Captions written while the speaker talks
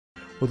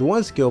with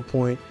 1 skill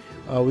point.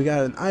 We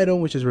got an item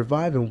which is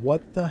revive, and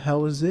what the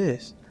hell is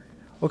this?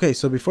 Okay,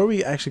 so before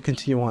we actually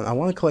continue on, I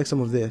want to collect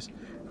some of this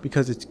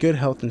because it's good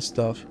health and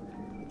stuff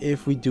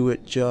if we do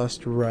it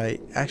just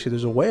right. Actually,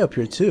 there's a way up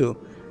here too,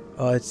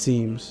 it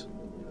seems.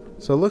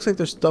 So it looks like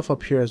there's stuff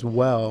up here as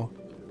well.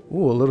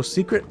 Ooh, a little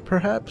secret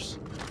perhaps?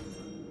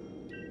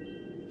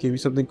 Give me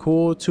something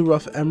cool. 2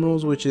 rough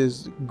emeralds, which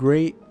is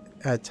great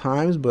at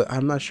times, but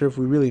I'm not sure if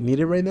we really need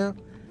it right now.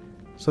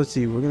 So let's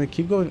see, we're going to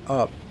keep going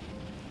up.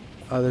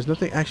 There's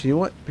nothing, actually, you know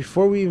what?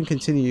 Before we even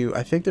continue,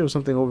 I think there was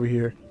something over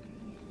here.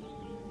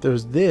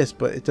 There's this,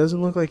 but it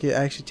doesn't look like it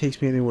actually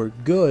takes me anywhere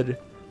good.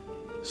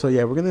 So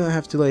yeah, we're gonna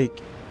have to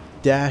like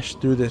dash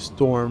through this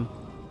storm.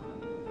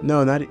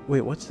 No, not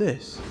wait, what's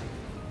this?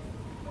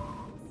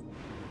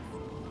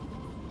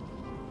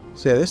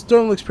 So yeah, this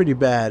storm looks pretty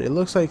bad. It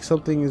looks like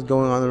something is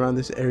going on around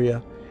this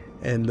area,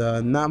 and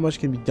not much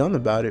can be done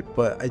about it.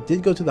 But I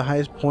did go to the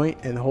highest point,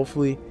 and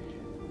hopefully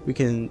we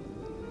can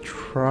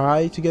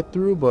try to get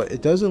through. But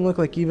it doesn't look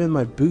like even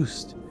my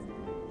boost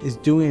is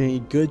doing any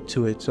good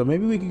to it. So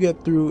maybe we could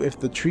get through if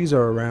the trees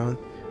are around.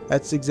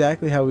 That's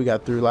exactly how we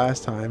got through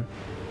last time.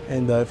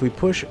 And if we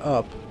push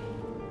up,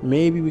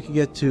 maybe we could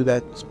get to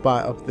that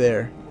spot up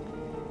there.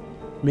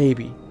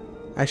 Maybe.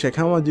 Actually, I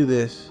kind of want to do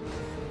this.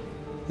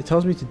 It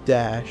tells me to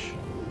dash.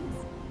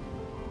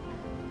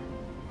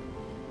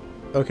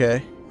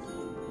 Okay.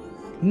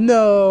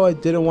 No, I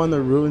didn't want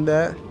to ruin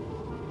that.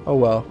 Oh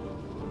well.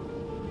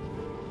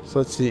 So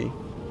let's see.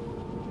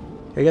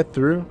 Can I get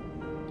through?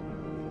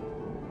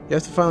 You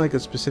have to find like a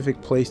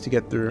specific place to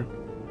get through.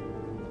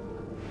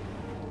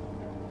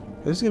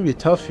 This is gonna be a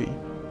toughie.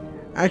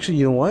 Actually,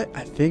 you know what?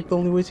 I think the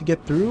only way to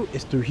get through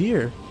is through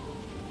here.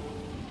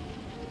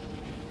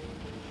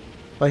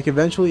 Like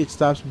eventually it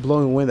stops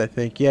blowing wind, I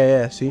think.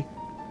 Yeah, see?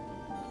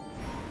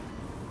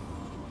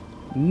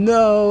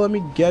 No, let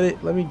me get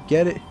it. Let me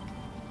get it.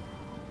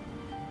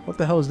 What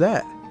the hell is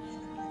that?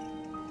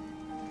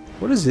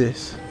 What is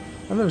this?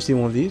 I've never seen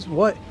one of these.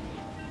 What?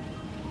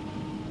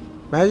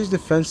 Magic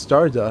Defense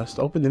Stardust.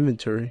 Open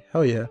inventory.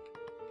 Hell yeah.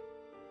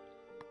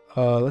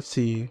 Let's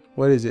see.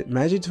 What is it?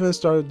 Magic Defense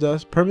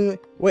Stardust. Permanently.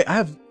 Wait, I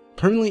have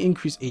permanently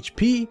increased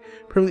HP.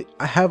 Permanently.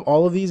 I have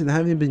all of these and I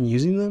haven't even been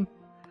using them.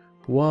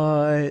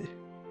 What?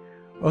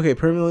 Okay,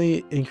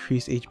 permanently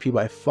increased HP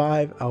by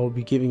 5. I will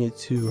be giving it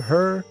to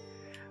her,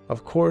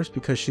 of course,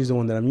 because she's the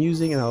one that I'm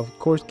using, and I'll of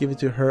course give it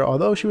to her.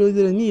 Although she really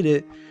didn't need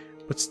it,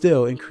 but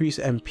still, increase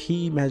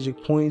MP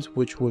magic points,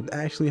 which would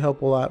actually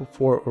help a lot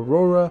for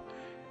Aurora.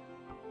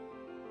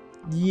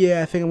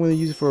 Yeah, I think I'm going to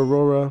use it for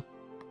Aurora.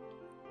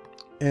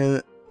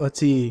 And let's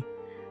see.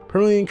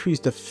 Permanently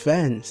increased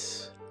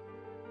defense.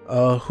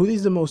 Who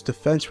needs the most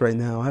defense right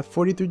now? I have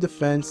 43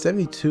 defense,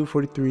 72,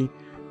 43,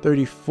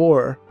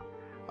 34.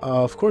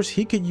 Of course,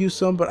 he could use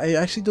some, but I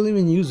actually don't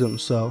even use them,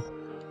 so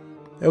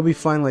it'll be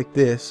fine like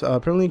this.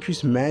 Permanently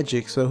increased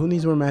magic. So who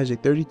needs more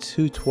magic?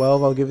 32,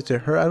 12. I'll give it to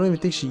her. I don't even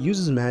think she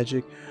uses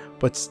magic,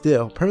 but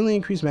still. Permanently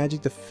increased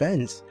magic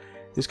defense.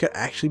 This could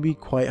actually be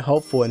quite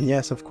helpful, and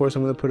yes, of course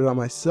I'm going to put it on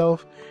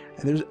myself,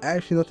 and there's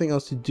actually nothing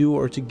else to do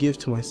or to give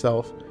to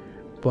myself,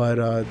 but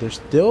there's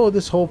still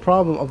this whole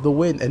problem of the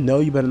wind. And no,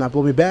 you better not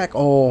blow me back.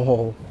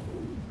 Oh,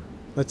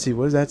 let's see,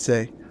 what does that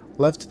say?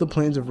 Left to the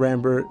plains of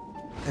Rambert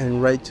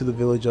and right to the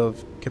village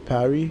of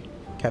Capilli.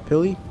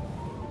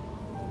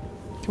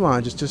 Come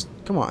on, just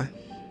come on.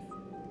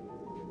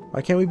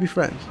 Why can't we be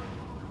friends?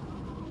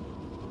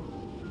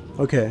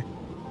 Okay,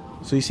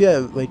 so you see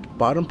that like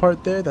bottom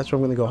part there? That's where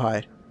I'm going to go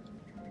hide.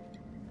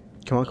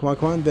 Come on, come on,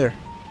 come on. There.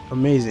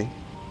 Amazing.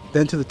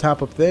 Then to the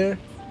top up there.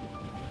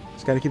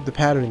 Just got to keep the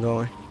pattern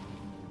going.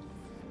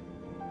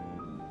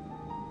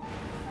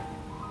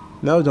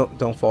 No,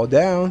 don't fall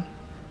down.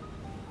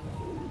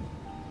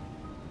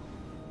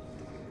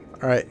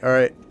 Alright,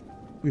 alright.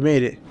 We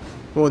made it.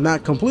 Well,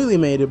 not completely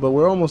made it, but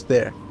we're almost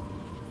there.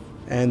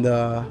 And,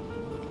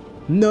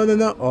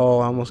 no. Oh,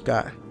 I almost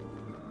got.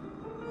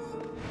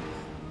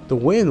 The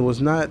wind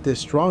was not this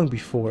strong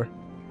before.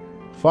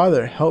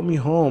 Father, help me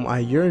home. I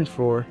yearn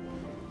for.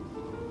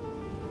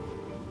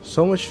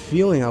 So much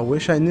feeling I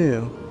wish I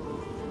knew.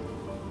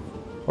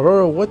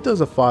 Aurora, what does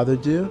a father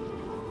do?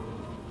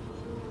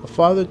 A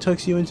father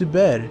tucks you into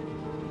bed.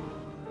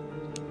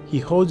 He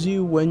holds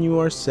you when you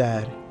are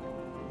sad.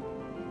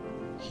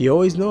 He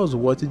always knows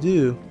what to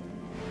do.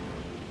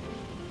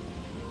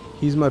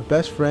 He's my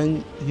best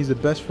friend. He's the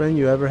best friend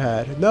you ever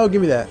had. No,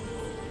 give me that.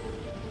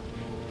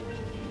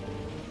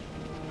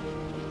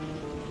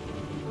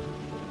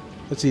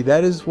 Let's see,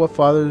 that is what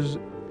fathers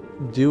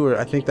do, or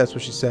I think that's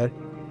what she said.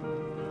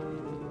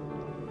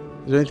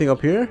 Is there anything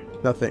up here?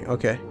 Nothing.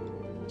 Okay.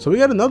 So we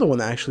got another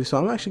one actually. So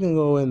I'm actually gonna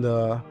go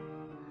and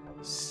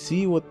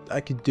see what I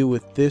could do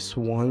with this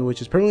one,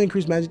 which is permanently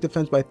increased magic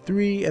defense by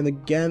 3. And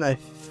again, I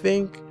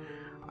think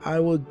I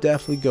will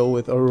definitely go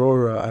with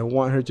Aurora. I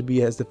want her to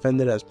be as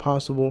defended as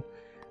possible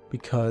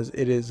because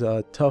it is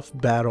a tough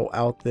battle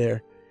out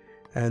there.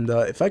 And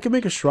if I could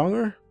make her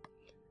stronger,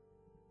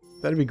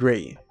 that'd be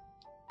great.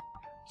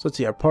 So let's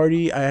see, our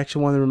party, I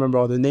actually want to remember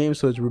all the names.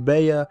 So it's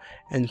Rubea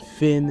and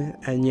Finn.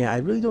 And yeah, I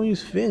really don't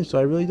use Finn, so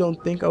I really don't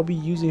think I'll be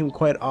using him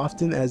quite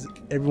often as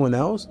everyone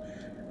else.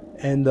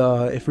 And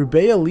if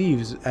Rubea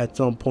leaves at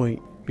some point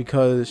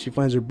because she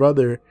finds her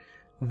brother,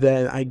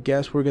 then I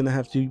guess we're gonna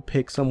have to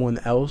pick someone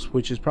else,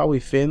 which is probably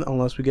Finn,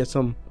 unless we get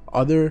some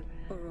other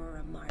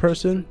Aurora marched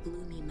person. through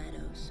gloomy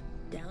meadows,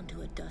 down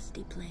to a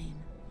dusty plain,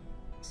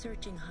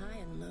 searching high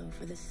and low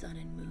for the sun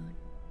and moon,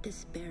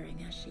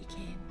 despairing as she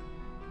came.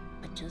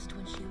 But just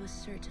when she was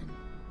certain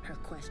her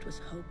quest was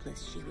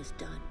hopeless, she was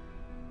done.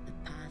 The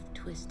path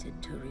twisted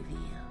to reveal,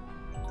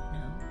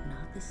 no,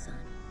 not the sun.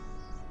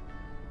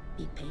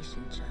 Be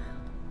patient,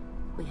 child.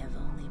 We have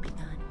only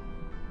begun.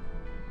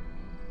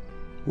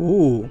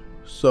 Ooh,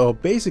 so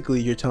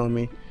basically you're telling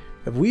me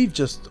if we've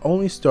just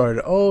only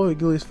started. Oh,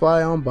 Achilles,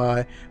 fly on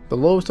by, the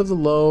lowest of the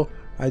low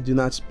I do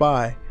not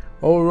spy.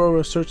 Oh,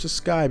 Aurora, search the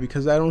sky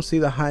because I don't see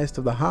the highest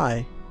of the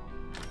high.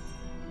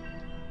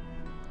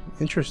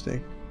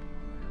 Interesting.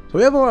 So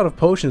we have a lot of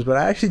potions, but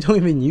I actually don't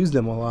even use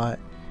them a lot.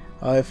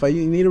 If I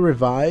need a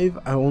revive,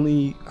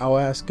 I'll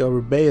ask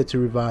Rubea to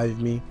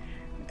revive me.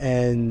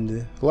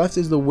 And left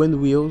is the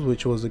wind wheels,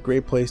 which was a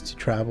great place to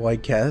travel, I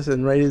guess.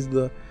 And right is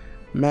the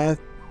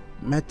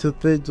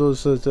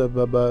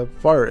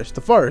forest.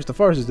 The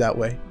forest is that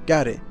way.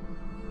 Got it.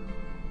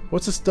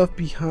 What's the stuff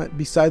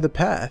beside the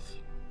path?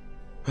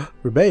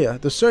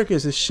 Rubea, the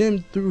circus is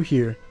shimmed through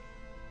here.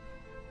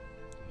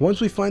 Once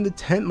we find the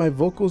tent, my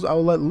vocals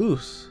I'll let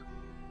loose.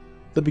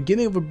 The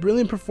beginning of a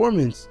brilliant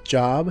performance,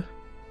 job.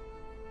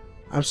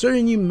 I'm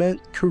certain you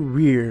meant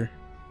career,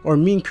 or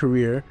mean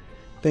career.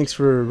 Thanks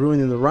for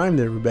ruining the rhyme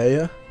there,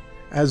 Rubea.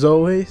 As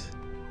always.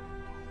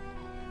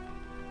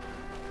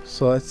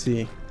 So let's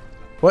see.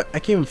 What? I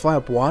can't even fly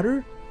up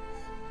water?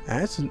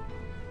 That's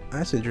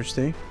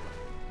interesting.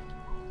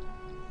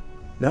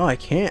 No, I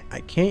can't. I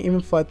can't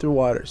even fly through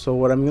water. So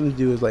what I'm gonna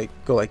do is like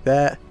go like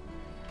that.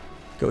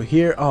 Go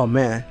here. Oh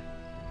man.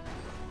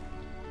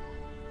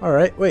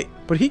 Alright, wait.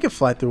 But he can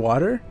fly through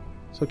water.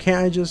 So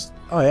can't I just...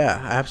 Oh yeah,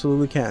 I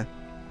absolutely can.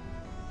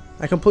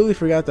 I completely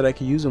forgot that I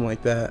could use him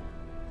like that.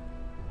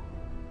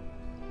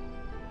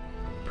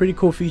 Pretty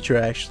cool feature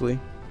actually.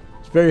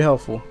 It's very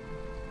helpful.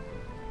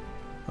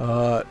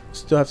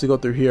 Still have to go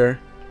through here,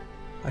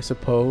 I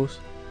suppose.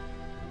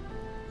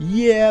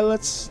 Yeah,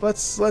 let's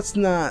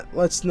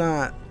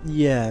not.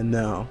 Yeah,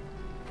 no.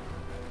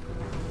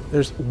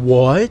 There's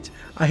what?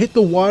 I hit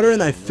the water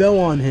and I fell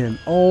on him.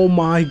 Oh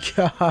my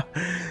god.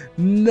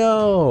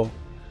 No.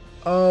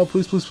 Oh,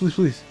 please, please, please,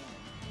 please.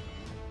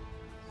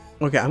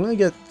 Okay, I'm gonna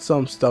get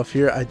some stuff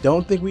here. I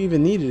don't think we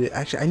even needed it.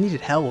 Actually, I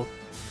needed health.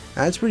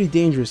 That's pretty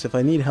dangerous if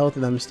I need health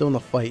and I'm still in a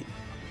fight.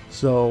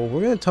 So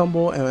we're gonna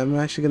tumble and I'm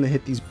actually gonna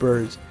hit these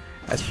birds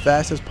as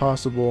fast as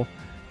possible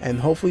and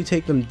hopefully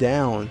take them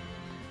down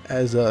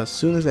as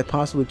soon as I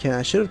possibly can.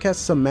 I should have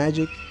cast some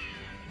magic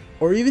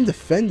or even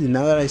defended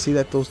now that I see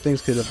that those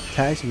things could have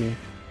attacked me.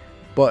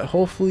 But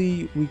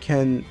hopefully we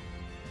can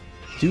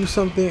do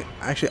something.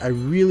 Actually, I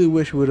really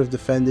wish we would have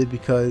defended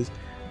because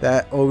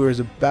that ogre is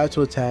about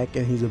to attack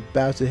and he's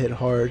about to hit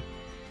hard.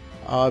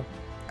 I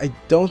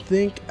don't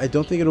think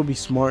it'll be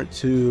smart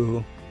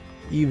to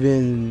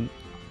even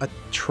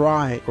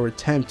try or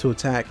attempt to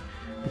attack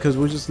because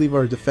we'll just leave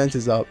our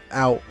defenses out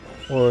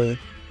or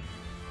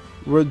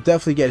we'll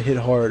definitely get hit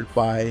hard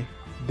by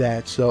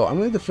that. So I'm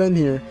going to defend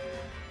here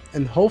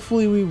and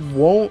hopefully we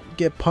won't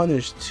get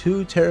punished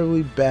too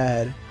terribly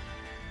bad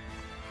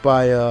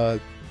by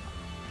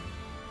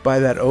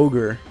that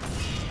ogre.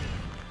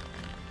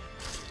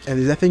 And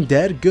is that thing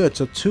dead? Good.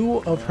 So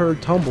 2 of her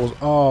tumbles.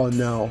 Oh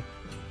no.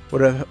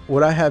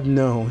 Would I have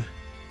known?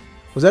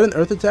 Was that an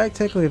earth attack?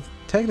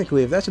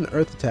 Technically, if that's an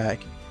earth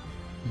attack,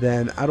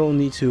 then I don't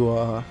need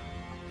to.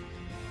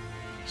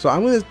 So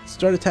I'm gonna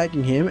start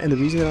attacking him, and the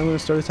reason that I'm gonna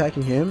start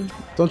attacking him,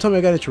 don't tell me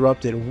I got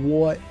interrupted.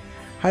 What?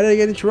 How did I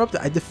get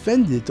interrupted? I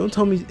defended. Don't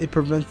tell me it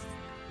prevents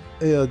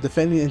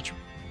defending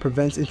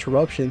prevents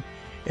interruption.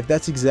 If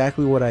that's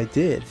exactly what I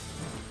did.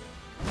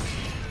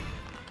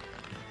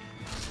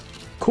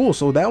 Cool.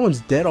 So that one's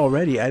dead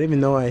already. I didn't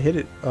even know I hit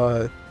it.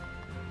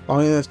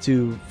 Long enough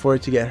for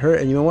it to get hurt.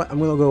 And you know what, I'm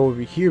gonna go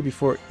over here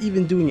before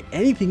even doing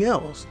anything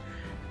else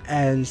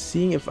and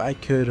seeing if I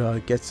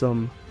could get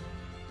some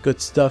good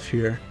stuff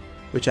here,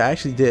 which I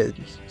actually did,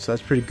 so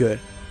that's pretty good.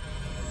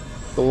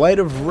 The light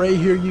of Ray,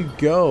 here you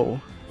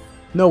go.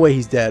 No way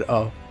he's dead.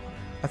 Oh,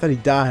 I thought he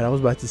died. I was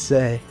about to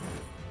say,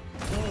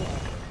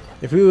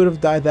 if we would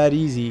have died that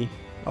easy.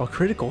 Oh,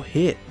 critical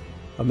hit,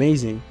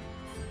 amazing.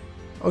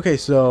 Okay,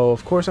 so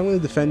of course I'm going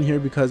to defend here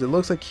because it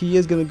looks like he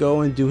is going to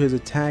go and do his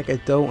attack. I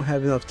don't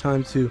have enough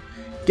time to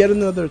get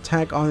another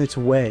attack on its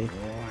way.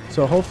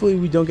 So hopefully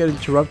we don't get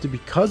interrupted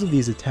because of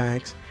these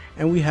attacks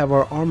and we have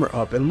our armor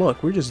up. And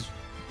look, we're just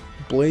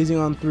blazing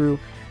on through.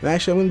 And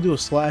actually I'm going to do a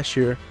slash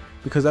here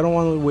because I don't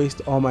want to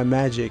waste all my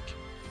magic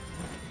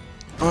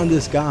on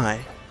this guy.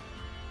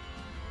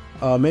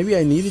 Maybe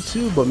I needed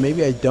to, but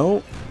maybe I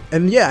don't.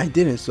 And yeah, I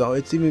didn't, so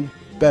it's even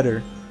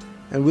better.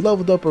 And we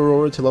leveled up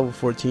Aurora to level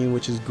 14,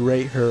 which is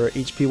great. Her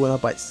HP went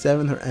up by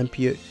 7, her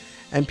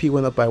MP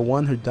went up by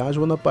 1, her dodge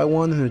went up by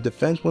 1, and her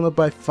defense went up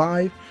by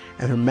 5,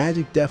 and her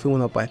magic definitely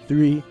went up by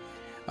 3.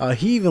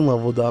 He even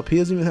leveled up. He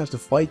doesn't even have to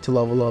fight to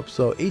level up.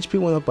 So HP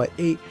went up by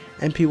 8,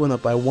 MP went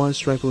up by 1,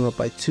 strength went up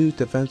by 2,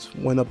 defense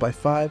went up by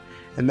 5,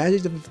 and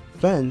magic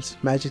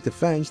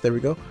defense, there we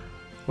go,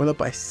 went up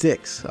by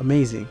 6.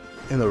 Amazing.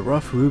 And a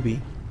rough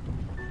ruby.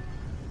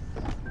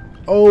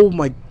 Oh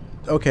my,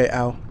 okay,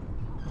 ow.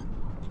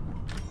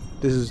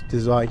 This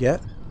is all I get?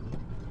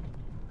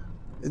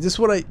 Is this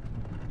what I,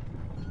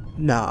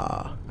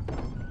 nah.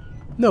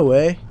 No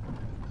way.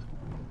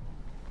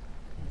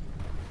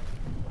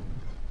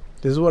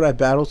 This is what I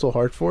battled so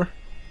hard for?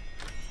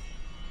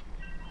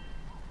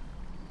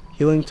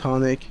 Healing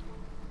tonic.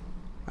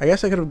 I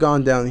guess I could have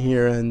gone down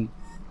here and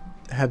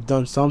have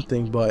done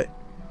something, but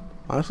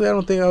honestly I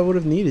don't think I would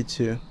have needed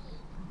to.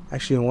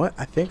 Actually, you know what?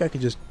 I think I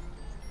could just...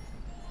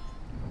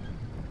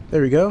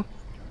 There we go.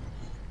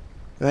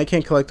 And I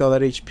can't collect all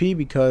that HP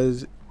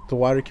because the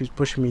water keeps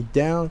pushing me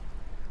down.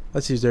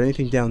 Let's see, is there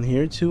anything down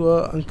here to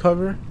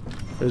uncover?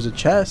 There's a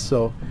chest,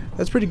 so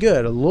that's pretty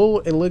good. A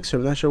little elixir.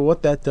 I'm not sure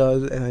what that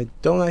does, and I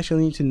don't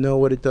actually need to know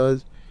what it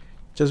does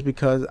just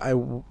because I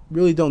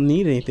really don't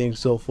need anything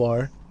so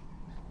far.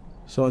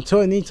 So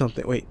until I need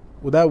something... Wait,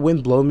 will that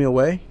wind blow me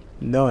away?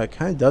 No, it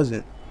kind of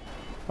doesn't.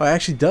 Oh, it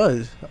actually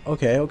does.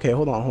 Okay,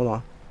 hold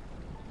on.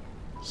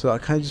 So I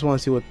kind of just want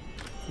to see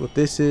what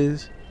this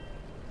is.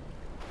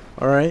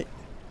 Alright,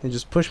 and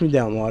just push me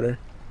down, water.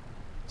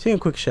 Take a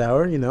quick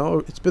shower, you know.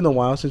 It's been a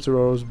while since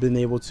Aurora's been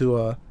able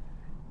to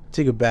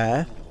take a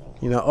bath.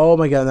 You know, oh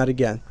my god, not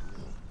again.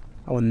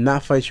 I will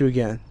not fight you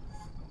again.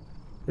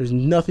 There's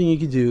nothing you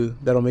can do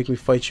that'll make me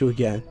fight you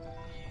again.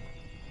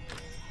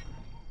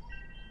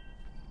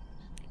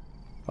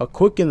 A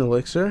quicken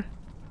elixir.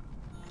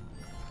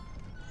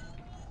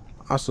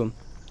 Awesome.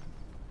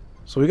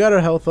 So we got our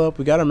health up,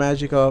 we got our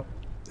magic up,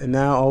 and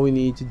now all we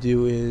need to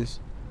do is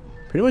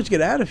pretty much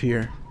get out of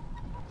here.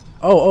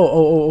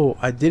 Oh,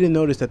 I didn't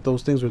notice that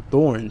those things were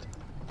thorned.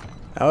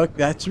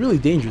 That's really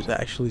dangerous,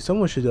 actually.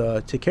 Someone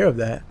should take care of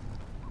that.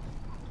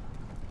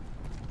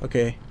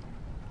 Okay.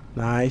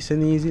 Nice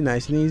and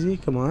easy.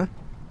 Come on.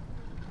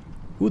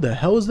 Who the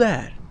hell is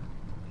that?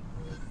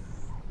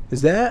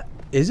 Is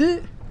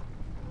it?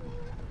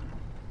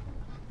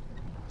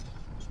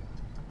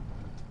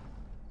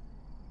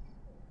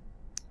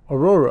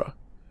 Aurora.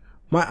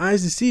 My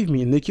eyes deceive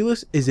me,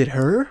 Nicholas. Is it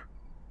her?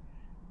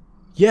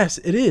 Yes,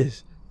 it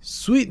is.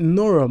 Sweet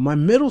Norah, my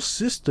middle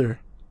sister.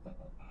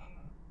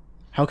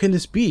 How can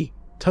this be?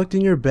 Tucked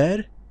in your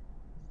bed?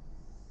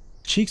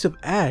 Cheeks of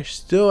ash,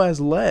 still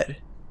as lead.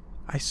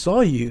 I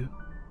saw you.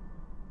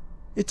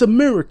 It's a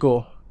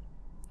miracle.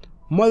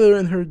 Mother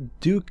and her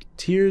duke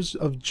tears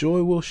of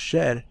joy will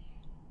shed.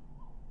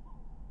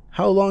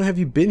 How long have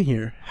you been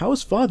here? How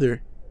is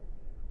father?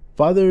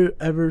 Father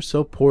ever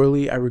so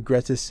poorly, I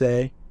regret to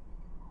say.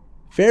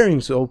 Faring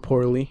so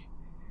poorly.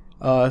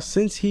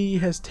 Since he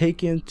has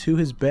taken to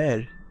his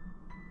bed.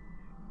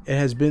 It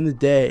has been the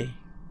day.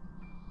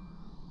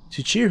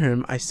 To cheer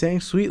him, I sang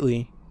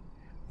sweetly,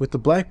 with the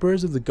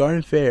blackbirds of the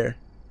garden fair.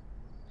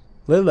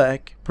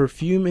 Lilac,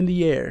 perfume in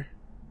the air.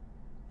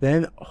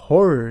 Then,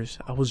 horrors,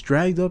 I was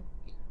dragged up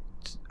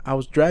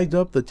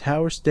the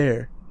tower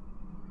stair,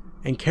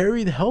 and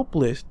carried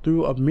helpless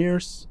through a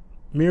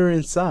mirror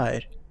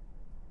inside.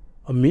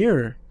 A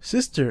mirror,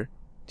 sister,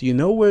 do you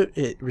know where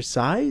it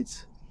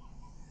resides?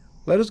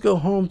 Let us go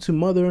home to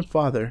mother and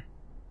father.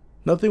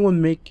 Nothing will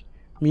make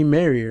me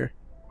merrier.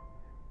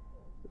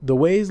 The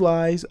way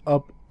lies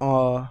up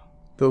a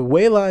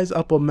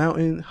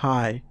mountain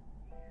high.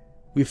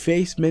 We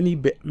face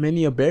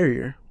many a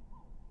barrier.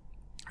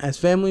 As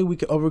family, we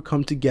can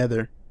overcome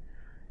together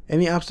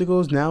any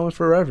obstacles now and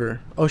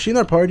forever. Oh, she in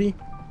our party?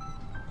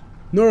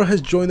 Norah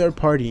has joined our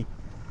party.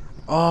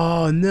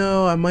 Oh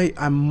no, I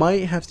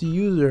might have to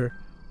use her.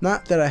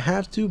 Not that I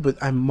have to, but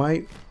I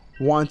might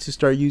want to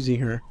start using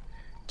her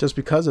just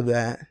because of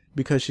that,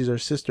 because she's our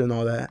sister and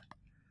all that.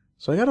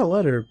 So I got a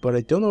letter, but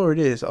I don't know where it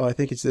is. Oh, I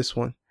think it's this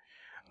one.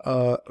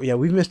 Yeah,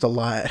 we've missed a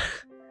lot.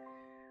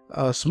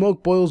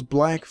 Smoke boils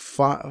black,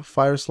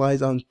 fire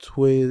slides on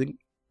twin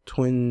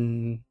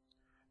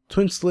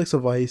slicks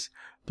of ice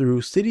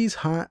through cities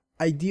hot,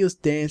 ideas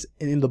dance,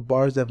 and in the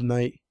bars at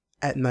night.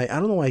 I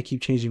don't know why I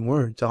keep changing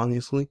words,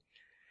 honestly.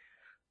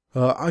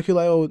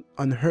 Oculi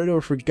unheard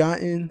or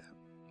forgotten.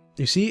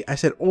 You see, I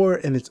said or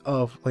and it's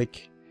of,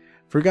 like,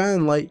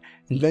 forgotten light,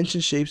 invention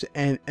shapes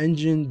and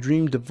engine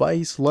dream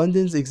device,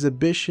 London's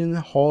exhibition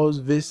halls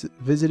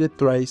visited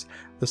thrice,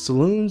 the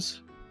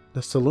salons,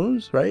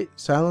 right?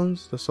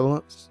 The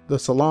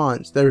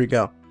salons, there we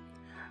go.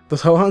 The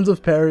salons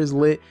of Paris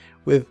lit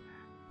with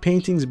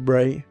paintings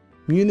bright.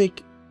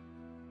 Munich,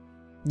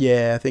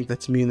 yeah, I think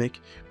that's Munich.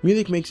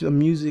 Munich makes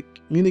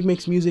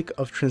music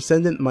of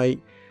transcendent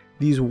might.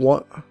 These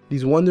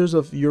wonders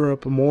of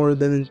Europe more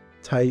than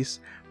entice,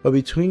 but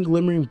between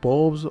glimmering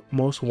bulbs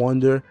most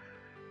wonder.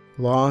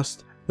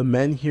 Lost, the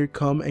men here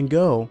come and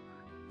go,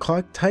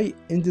 clock tight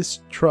in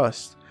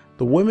distrust.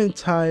 The women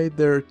tie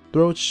their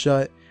throats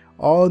shut.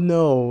 All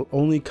know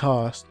only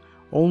cost,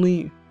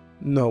 only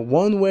No,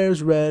 one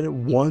wears red,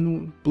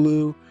 one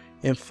blue,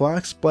 in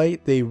flax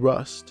blight they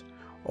rust.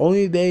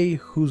 Only they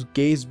whose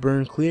gaze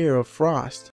burn clear of frost